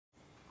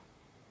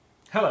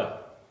Hello,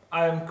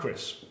 I am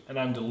Chris and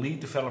I'm the lead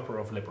developer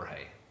of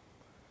Lipperhey.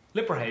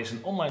 Lipperhey is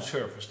an online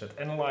service that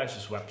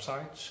analyzes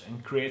websites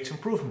and creates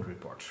improvement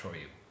reports for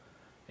you.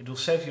 It will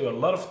save you a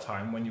lot of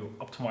time when you're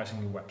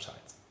optimizing your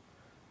website.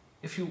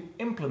 If you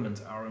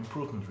implement our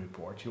improvement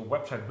report, your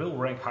website will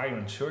rank higher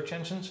in search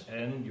engines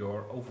and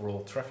your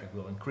overall traffic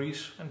will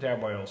increase and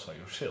thereby also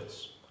your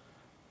sales.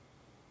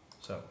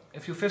 So,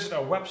 if you visit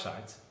our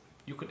website,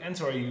 you can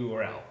enter a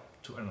URL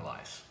to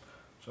analyze.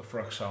 So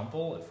for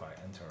example, if I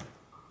enter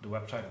the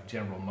website of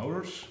General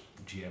Motors,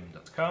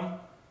 gm.com,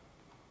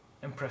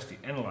 and press the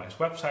Analyze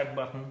Website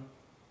button,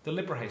 the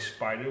Lipperhey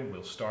spider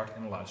will start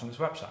analyzing this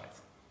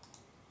website.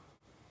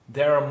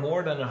 There are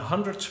more than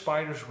 100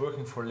 spiders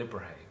working for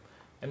Lipperhey,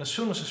 and as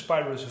soon as a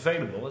spider is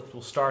available, it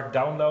will start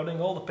downloading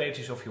all the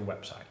pages of your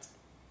website.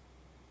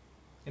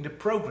 In the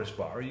progress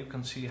bar, you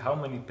can see how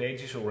many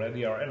pages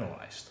already are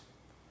analyzed.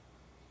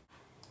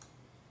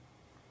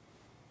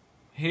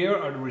 Here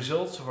are the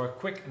results of our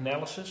quick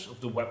analysis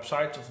of the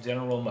website of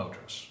General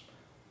Motors.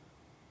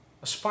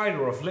 A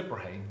spider of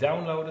Lipperhey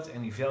downloaded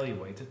and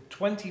evaluated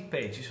 20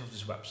 pages of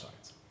this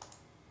website.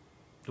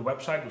 The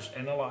website was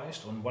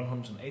analyzed on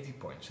 180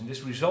 points and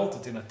this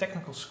resulted in a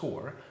technical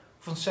score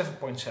of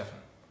 7.7.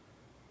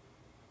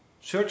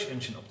 Search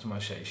engine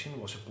optimization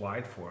was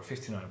applied for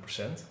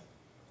 59%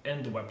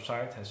 and the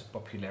website has a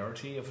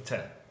popularity of a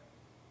 10.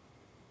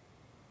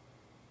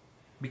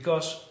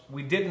 Because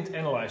we didn't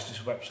analyze this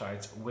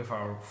website with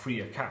our free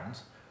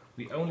account,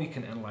 we only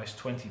can analyze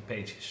 20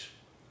 pages.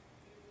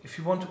 If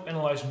you want to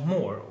analyze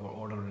more or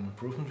order an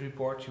improvement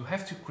report, you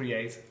have to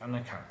create an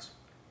account.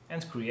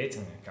 And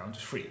creating an account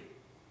is free.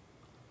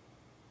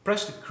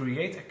 Press the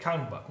Create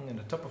Account button in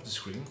the top of the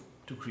screen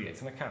to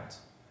create an account.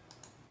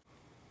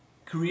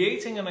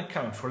 Creating an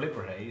account for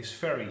Lipperhey is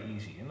very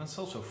easy and it's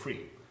also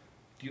free.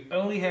 You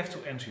only have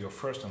to enter your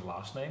first and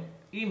last name,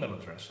 email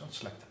address and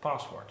select the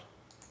password.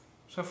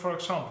 So for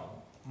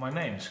example, my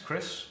name is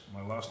Chris,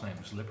 my last name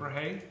is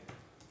Lipperhey.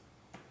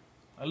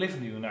 I live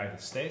in the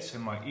United States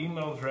and my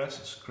email address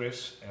is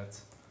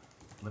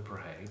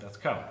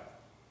chris@lipperhey.com.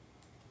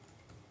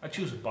 I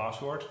choose a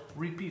password,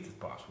 repeated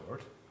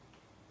password.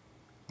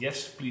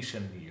 Yes, please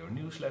send me your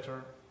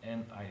newsletter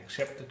and I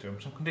accept the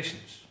terms and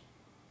conditions.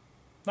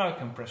 Now I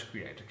can press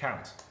Create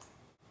Account.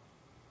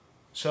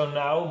 So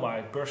now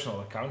my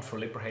personal account for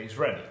Lipperhey is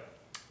ready.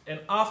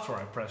 And after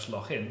I press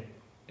Login,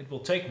 it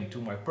will take me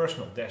to my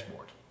personal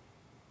dashboard.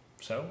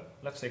 So,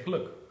 let's take a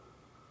look.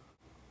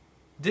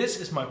 This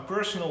is my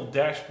personal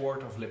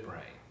dashboard of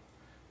Lipperhey.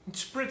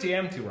 It's pretty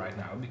empty right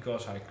now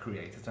because I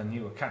created a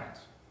new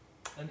account.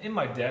 And in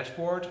my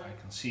dashboard I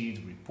can see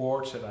the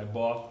reports that I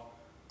bought.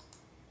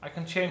 I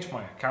can change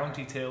my account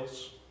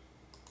details.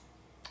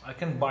 I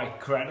can buy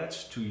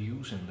credits to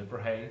use in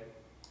Lipperhey.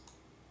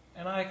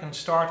 And I can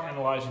start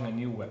analyzing a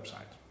new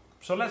website.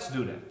 So let's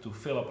do that to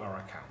fill up our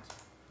account.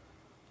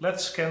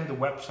 Let's scan the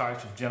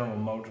website of General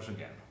Motors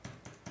again.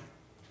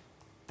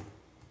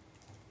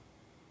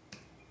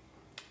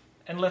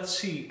 And let's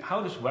see how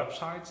this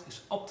website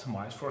is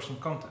optimized for some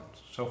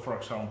content. So for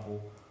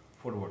example,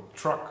 for the word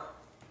truck,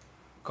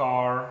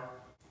 car,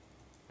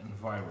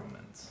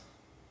 environment.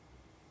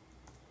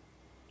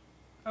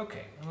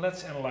 Okay, and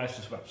let's analyze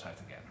this website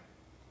again.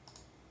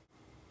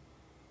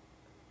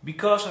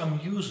 Because I'm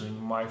using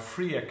my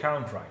free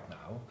account right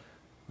now,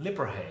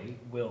 Lipperhey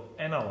will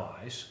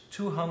analyze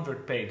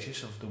 200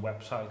 pages of the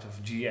website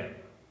of GM.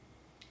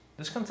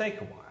 This can take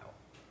a while.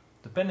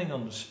 Depending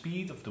on the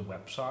speed of the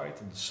website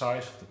and the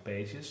size of the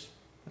pages,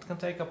 it can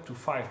take up to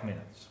 5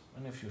 minutes.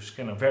 And if you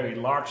scan a very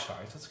large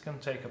site, it can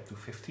take up to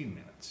 15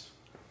 minutes.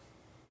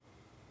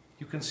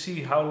 You can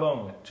see how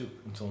long it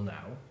took until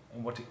now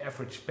and what the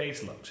average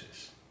page loads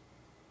is.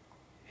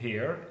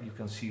 Here you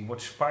can see what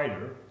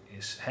spider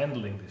is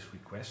handling this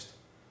request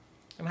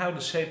and how the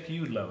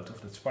CPU load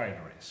of that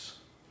spider is.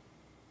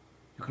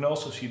 You can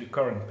also see the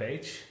current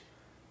page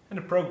and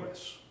the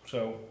progress.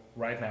 So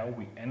right now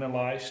we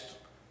analyzed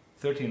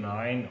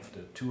 39 of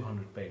the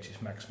 200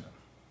 pages maximum.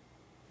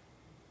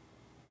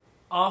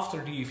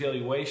 After the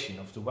evaluation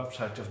of the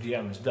website of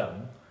GM is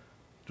done,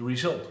 the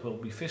result will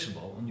be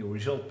visible on your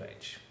result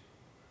page.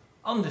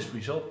 On this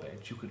result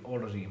page you can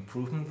order the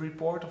improvement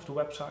report of the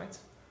website,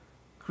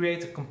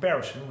 create a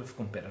comparison with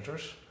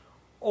competitors,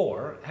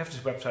 or have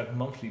this website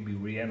monthly be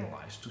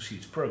reanalyzed to see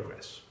its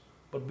progress.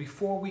 But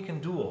before we can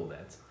do all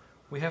that,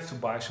 we have to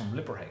buy some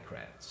Lipperhey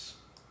credits.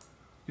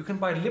 You can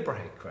buy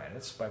Lipperhey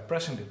credits by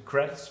pressing the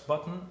Credits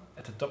button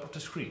at the top of the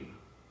screen.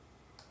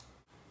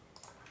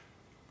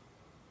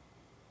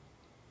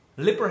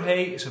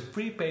 Lipperhey is a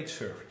prepaid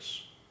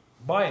service.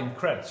 Buying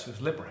credits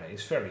with Lipperhey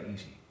is very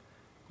easy.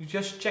 You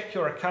just check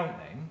your account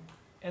name,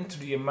 enter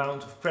the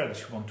amount of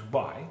credits you want to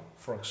buy,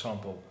 for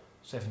example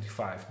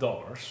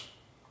 $75,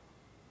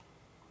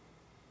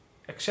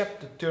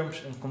 accept the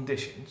terms and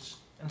conditions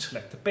and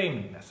select the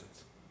payment method.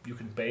 You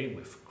can pay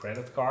with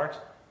credit card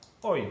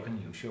or you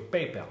can use your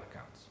PayPal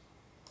account.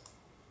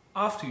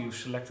 After you've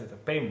selected a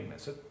payment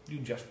method, you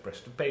just press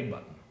the Pay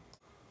button.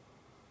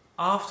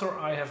 After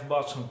I have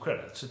bought some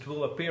credits, it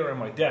will appear in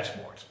my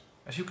dashboard.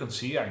 As you can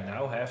see, I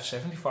now have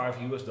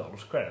 75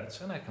 US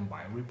credits and I can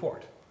buy a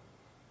report.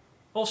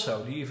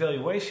 Also, the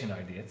evaluation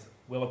I did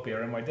will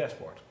appear in my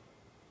dashboard.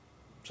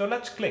 So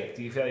let's click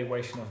the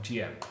evaluation of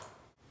GM.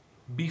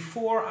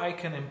 Before I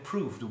can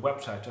improve the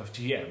website of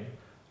GM,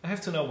 I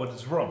have to know what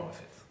is wrong with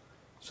it.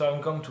 So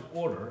I'm going to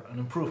order an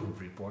improvement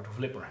report of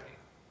Lipperhey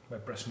by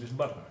pressing this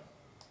button.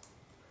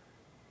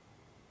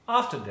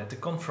 After that, the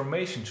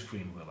confirmation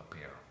screen will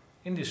appear.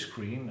 In this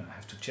screen, I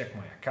have to check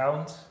my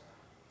account,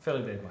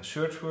 validate my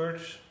search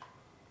words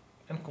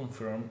and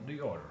confirm the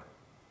order.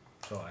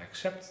 So I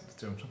accept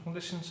the terms and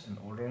conditions and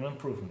order an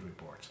improvement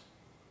report.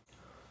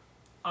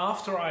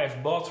 After I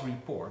have bought the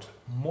report,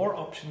 more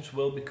options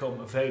will become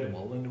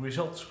available in the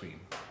results screen.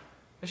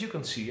 As you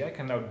can see, I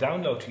can now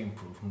download the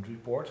improvement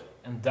report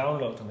and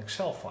download an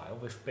Excel file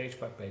with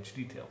page-by-page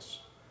details.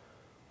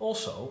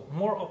 Also,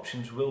 more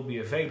options will be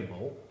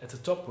available at the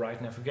top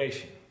right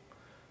navigation.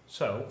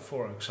 So,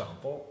 for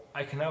example,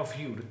 I can now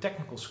view the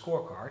technical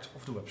scorecard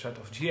of the website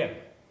of GM.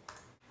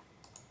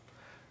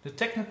 The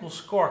technical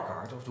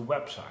scorecard of the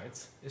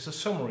website is a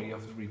summary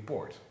of the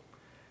report.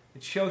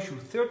 It shows you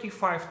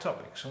 35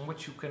 topics on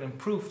which you can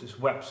improve this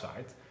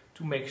website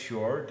to make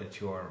sure that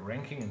your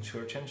ranking in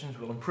search engines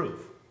will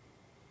improve.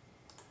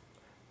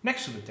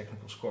 Next to the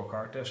technical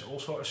scorecard, there's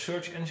also a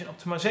search engine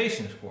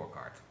optimization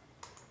scorecard.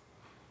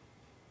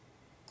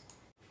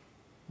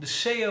 The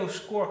SEO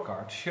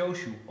scorecard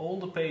shows you all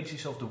the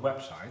pages of the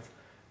website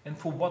and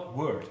for what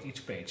word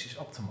each page is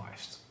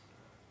optimized.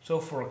 So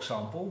for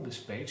example, this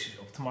page is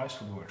optimized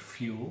for the word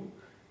fuel,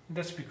 and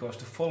that's because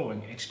the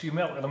following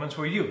HTML elements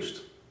were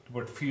used. The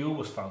word fuel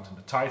was found in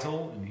the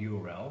title, in the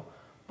URL,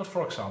 but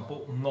for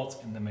example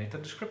not in the meta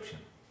description.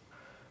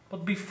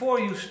 But before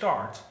you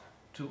start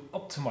to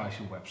optimize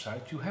your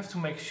website, you have to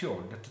make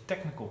sure that the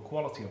technical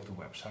quality of the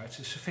website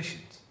is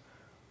sufficient.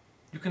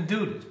 You can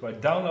do this by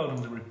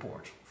downloading the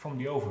report from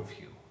the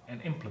overview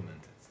and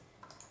implement it.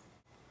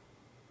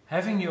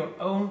 Having your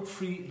own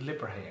free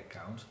Lipperhey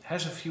account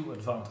has a few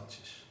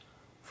advantages.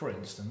 For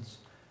instance,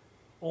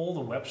 all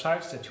the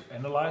websites that you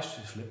analyze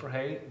with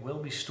Lipperhey will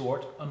be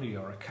stored under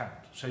your account,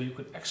 so you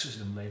can access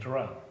them later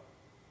on.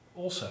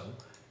 Also,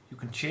 you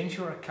can change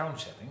your account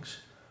settings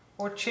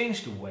or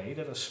change the way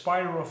that a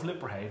spider of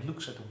Lipperhey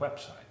looks at the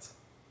website.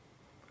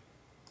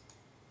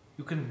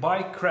 You can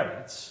buy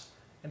credits,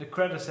 and the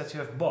credits that you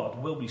have bought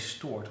will be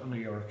stored under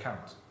your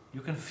account. You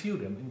can view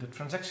them in the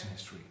transaction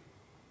history.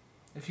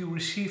 If you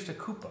received a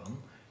coupon,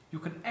 you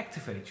can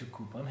activate your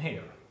coupon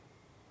here.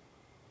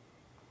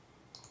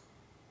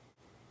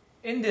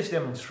 In this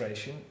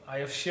demonstration, I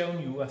have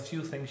shown you a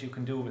few things you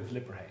can do with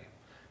Lipperhey.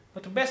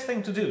 But the best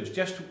thing to do is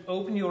just to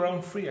open your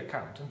own free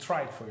account and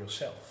try it for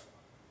yourself.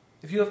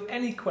 If you have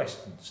any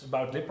questions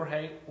about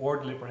Lipperhey or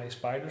the Lipperhey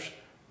spiders,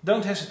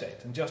 don't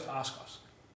hesitate and just ask us.